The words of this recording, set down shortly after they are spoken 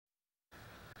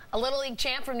A Little League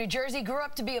champ from New Jersey grew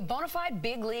up to be a bona fide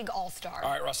big league all-star. All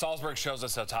right, Russ Salzberg shows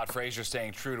us how Todd Frazier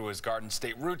staying true to his Garden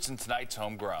State roots in tonight's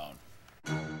Homegrown.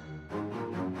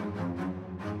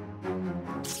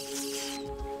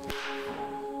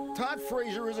 Todd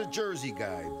Frazier is a Jersey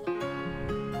guy.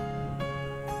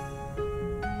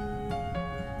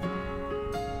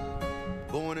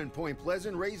 Born in Point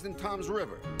Pleasant, raised in Toms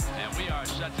River. And we are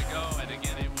set to go, and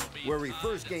again it will be... Where he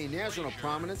first gained national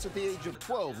prominence at the age of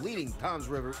 12, leading Toms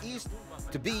River East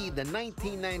to be the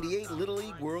 1998 Little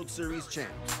League World Series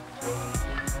champs.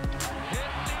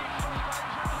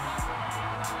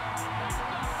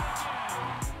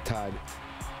 Todd,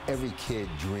 every kid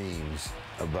dreams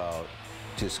about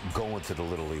just going to the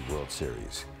Little League World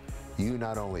Series. You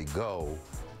not only go,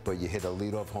 but you hit a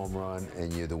leadoff home run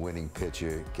and you're the winning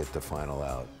pitcher, get the final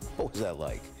out. What was that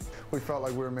like? We felt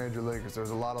like we were major leaguers. There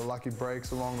was a lot of lucky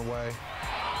breaks along the way.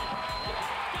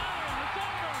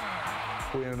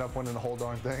 We ended up winning the whole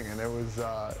darn thing, and it was,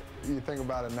 you think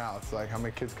about it now, it's like how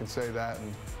many kids can say that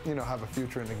and, you know, have a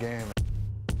future in the game.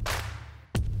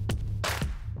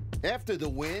 After the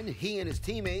win, he and his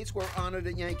teammates were honored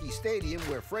at Yankee Stadium,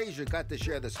 where Frazier got to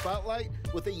share the spotlight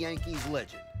with a Yankees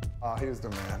legend. He's the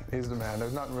man. He's the man.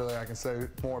 There's nothing really I can say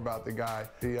more about the guy.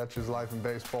 He etched his life in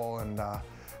baseball and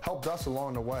helped us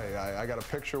along the way. I got a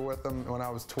picture with him when I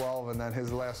was 12, and then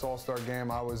his last All-Star game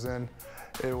I was in.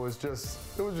 It was just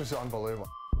unbelievable.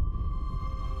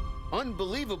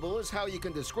 Unbelievable is how you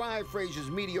can describe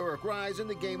Frazier's meteoric rise in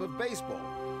the game of baseball.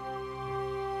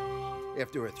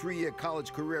 After a 3-year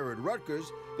college career at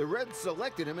Rutgers, the Reds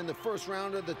selected him in the first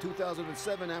round of the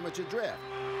 2007 amateur draft.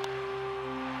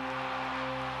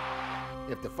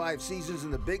 After 5 seasons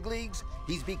in the big leagues,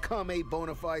 he's become a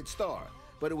bona fide star.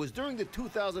 But it was during the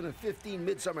 2015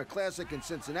 Midsummer Classic in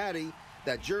Cincinnati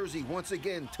that Jersey once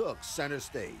again took center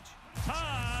stage.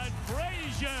 Todd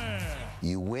Frazier!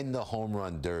 You win the home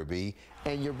run derby,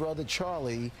 and your brother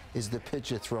Charlie is the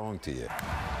pitcher throwing to you.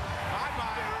 Bye-bye.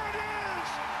 There it is!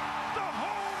 The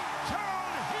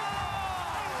hometown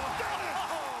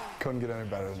hero! Couldn't get any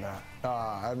better than that.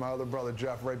 I had my other brother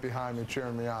Jeff right behind me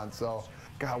cheering me on, so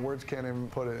God, words can't even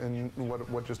put it in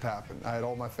what just happened. I had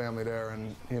all my family there,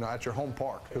 and you know, at your home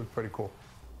park, it was pretty cool.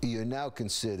 You're now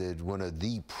considered one of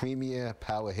the premier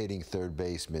power-hitting third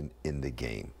basemen in the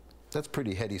game. That's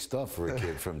pretty heady stuff for a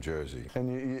kid from Jersey.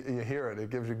 And you hear it. It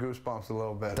gives you goosebumps a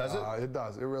little bit. Does it? It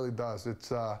does. It really does.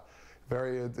 It's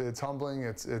it's humbling.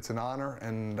 It's an honor,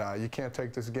 and you can't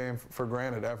take this game for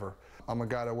granted ever. I'm a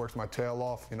guy that works my tail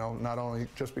off. You know, not only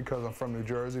just because I'm from New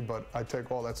Jersey, but I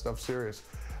take all that stuff serious.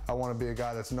 I want to be a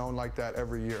guy that's known like that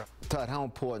every year. Todd, how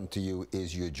important to you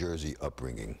is your Jersey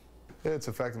upbringing? It's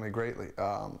affected me greatly.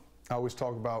 I always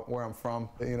talk about where I'm from.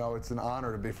 You know, it's an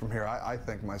honor to be from here. I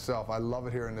think myself. I love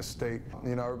it here in this state.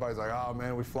 You know, everybody's like, oh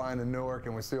man, we fly into Newark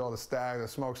and we see all the stacks, the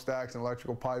smokestacks and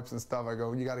electrical pipes and stuff. I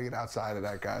go, you got to get outside of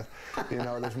that, guys. You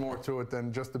know, there's more to it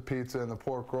than just the pizza and the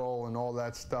pork roll and all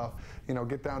that stuff. You know,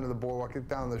 get down to the boardwalk, get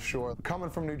down to the shore. Coming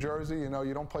from New Jersey, you know,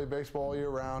 you don't play baseball all year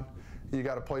round. You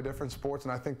got to play different sports,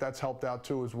 and I think that's helped out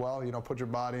too as well. You know, put your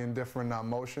body in different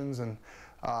motions, and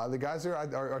the guys here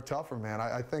are tougher, man.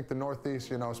 I think the Northeast,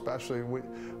 you know, especially,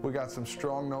 we got some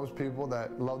strong-nosed people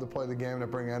that love to play the game, that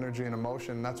bring energy and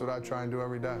emotion, and that's what I try and do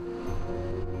every day.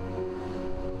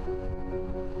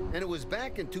 And it was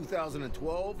back in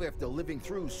 2012, after living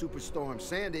through Superstorm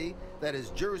Sandy, that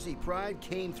his Jersey pride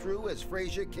came through as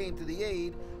Frazier came to the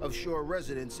aid of shore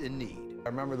residents in need. I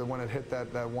remember that when it hit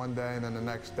that one day and then the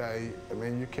next day, I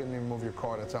mean, you couldn't even move your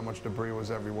car. That's how much debris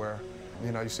was everywhere.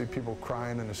 You know, you see people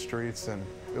crying in the streets, and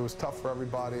it was tough for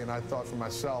everybody, and I thought for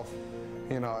myself,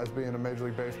 you know, as being a Major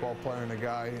League Baseball player and a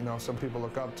guy, you know, some people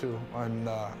look up to, and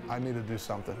I need to do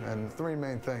something. And 3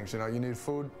 main things, you know, you need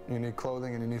food, you need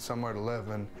clothing, and you need somewhere to live.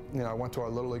 And, you know, I went to our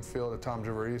Little League field at Toms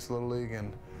River East Little League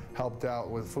and helped out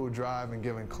with food drive and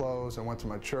giving clothes. I went to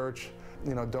my church,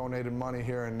 you know, donated money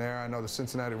here and there. I know the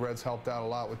Cincinnati Reds helped out a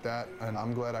lot with that, and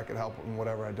I'm glad I could help in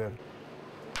whatever I did.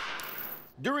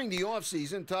 During the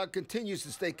offseason, Todd continues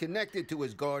to stay connected to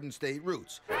his Garden State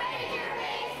roots. Frazier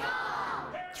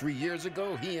Baseball! 3 years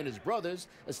ago, he and his brothers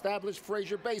established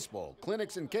Frazier Baseball,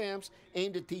 clinics and camps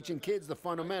aimed at teaching kids the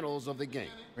fundamentals of the game.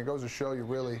 It goes to show you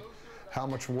really how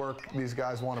much work these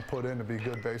guys want to put in to be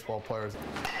good baseball players.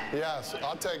 Yes,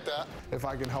 I'll take that. If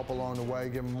I can help along the way,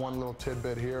 give them one little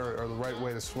tidbit here or the right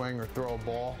way to swing or throw a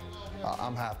ball,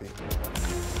 I'm happy.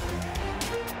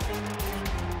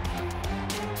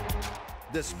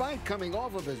 Despite coming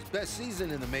off of his best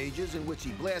season in the majors, in which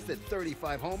he blasted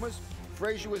 35 homers,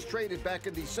 Frazier was traded back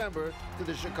in December to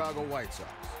the Chicago White Sox.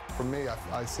 For me,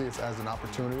 I see it as an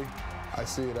opportunity. I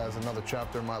see it as another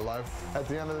chapter in my life. At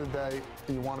the end of the day,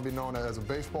 you want to be known as a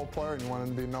baseball player, and you want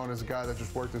to be known as a guy that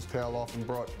just worked his tail off and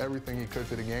brought everything he could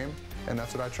to the game, and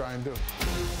that's what I try and do.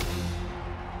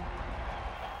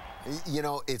 You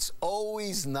know, it's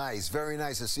always nice, very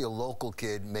nice to see a local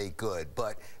kid make good,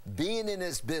 but being in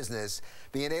this business,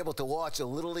 being able to watch a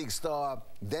Little League star,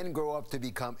 then grow up to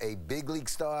become a big league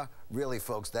star, really,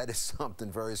 folks, that is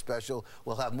something very special.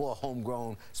 We'll have more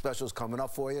homegrown specials coming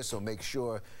up for you, so make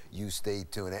sure you stay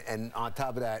tuned. And on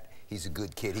top of that, he's a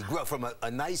good kid. He grew up from a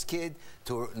nice kid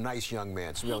to a nice young man.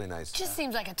 It's really nice. Just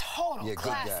seems like a total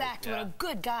class act with a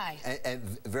good guy. And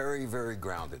very, very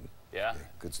grounded. Yeah,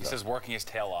 good stuff. He says working his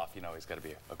tail off, you know he's got to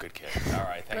be a good kid. All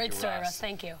right, thank you, Great story, Russ.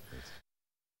 Thank you.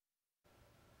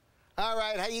 All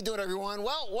right, how you doing, everyone?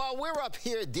 Well, while we're up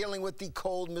here dealing with the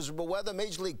cold, miserable weather,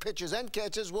 Major League pitchers and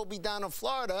catchers will be down in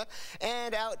Florida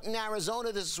and out in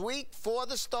Arizona this week for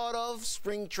the start of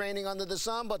spring training under the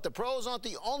sun. But the pros aren't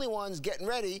the only ones getting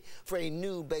ready for a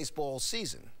new baseball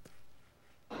season.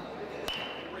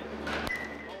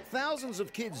 Thousands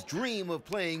of kids dream of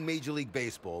playing Major League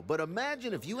Baseball, but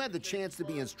imagine if you had the chance to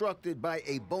be instructed by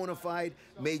a bona fide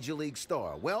Major League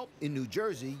star. Well, in New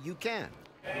Jersey, you can.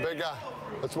 Big guy.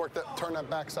 Let's work that, turn that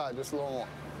backside just a little more.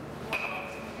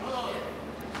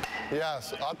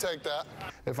 Yes, I'll take that.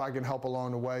 If I can help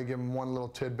along the way, give him one little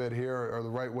tidbit here or the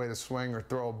right way to swing or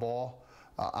throw a ball,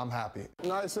 I'm happy.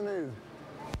 Nice and easy.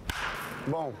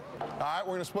 Boom. All right, we're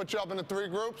going to split you up into 3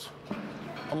 groups.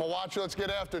 I'm going to watch you. Let's get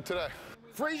after it today.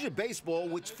 Frazier Baseball,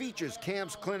 which features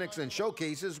camps, clinics, and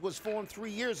showcases, was formed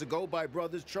 3 years ago by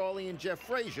brothers Charlie and Jeff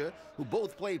Frazier, who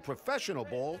both played professional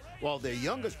ball, while their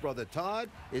youngest brother, Todd,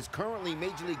 is currently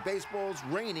Major League Baseball's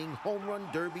reigning home run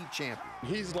derby champion.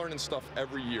 He's learning stuff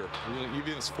every year. He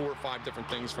gives 4 or 5 different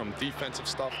things, from defensive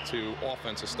stuff to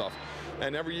offensive stuff.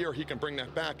 And every year he can bring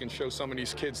that back and show some of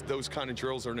these kids those kind of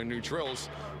drills are the new drills.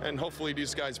 And hopefully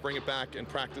these guys bring it back and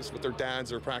practice with their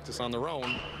dads or practice on their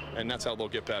own, and that's how they'll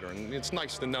get better. And it's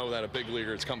nice to know that a big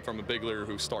leaguer has come from a big leaguer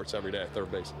who starts every day at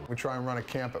third base. We try and run a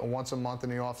camp once a month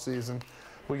in the off season.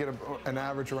 We get an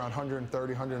average around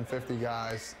 130, 150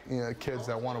 guys, kids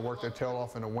that want to work their tail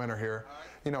off in the winter here.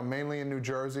 Mainly in New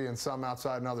Jersey and some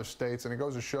outside in other states. And it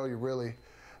goes to show you really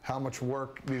how much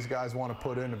work these guys want to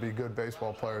put in to be good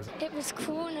baseball players. It was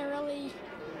cool, and I really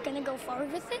gonna go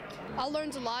forward with it. I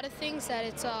learned a lot of things, that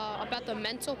it's about the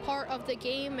mental part of the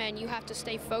game, and you have to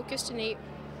stay focused and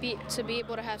to be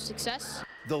able to have success.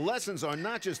 The lessons are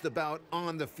not just about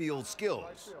on-the-field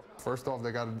skills. First off,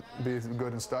 they got to be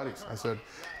good in studies. I said,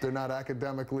 they're not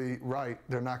academically right,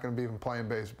 they're not going to be even playing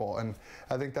baseball. And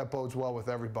I think that bodes well with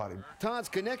everybody. Todd's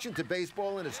connection to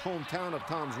baseball in his hometown of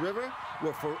Toms River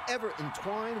were forever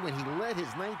entwined when he led his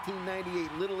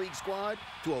 1998 Little League squad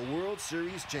to a World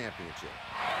Series championship.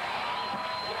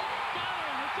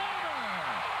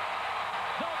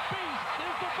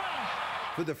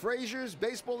 For the Fraziers,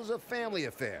 baseball is a family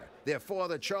affair. Their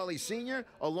father, Charlie Sr.,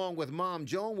 along with Mom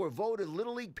Joan, were voted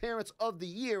Little League Parents of the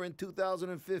Year in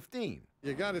 2015.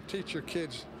 You got to teach your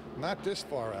kids not this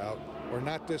far out or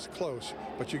not this close,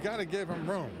 but you got to give them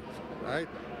room, right?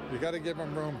 You got to give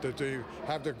them room to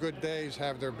have their good days,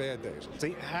 have their bad days.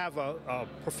 To have a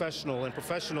professional, and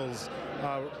professionals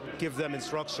give them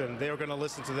instruction, they are going to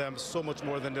listen to them so much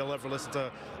more than they'll ever listen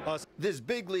to us. This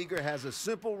big leaguer has a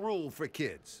simple rule for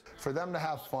kids. For them to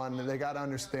have fun, they got to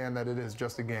understand that it is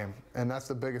just a game. And that's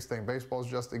the biggest thing. Baseball is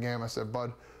just a game. I said,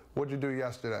 Bud, what'd you do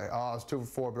yesterday? Oh, I was 2 for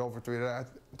 4, but over 3 today.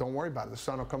 Don't worry about it. The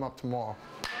sun will come up tomorrow.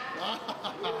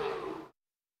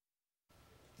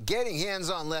 Getting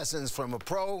hands-on lessons from a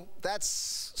pro,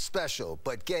 that's special.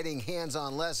 But getting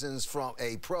hands-on lessons from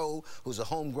a pro who's a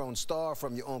homegrown star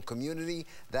from your own community,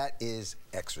 that is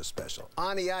extra special.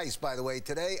 On the ice, by the way,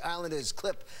 today, Islanders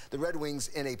clip the Red Wings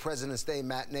in a President's Day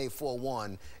matinee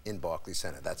 4-1 in Barclays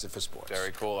Center. That's it for sports.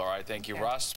 Very cool. All right, thank you, Russ.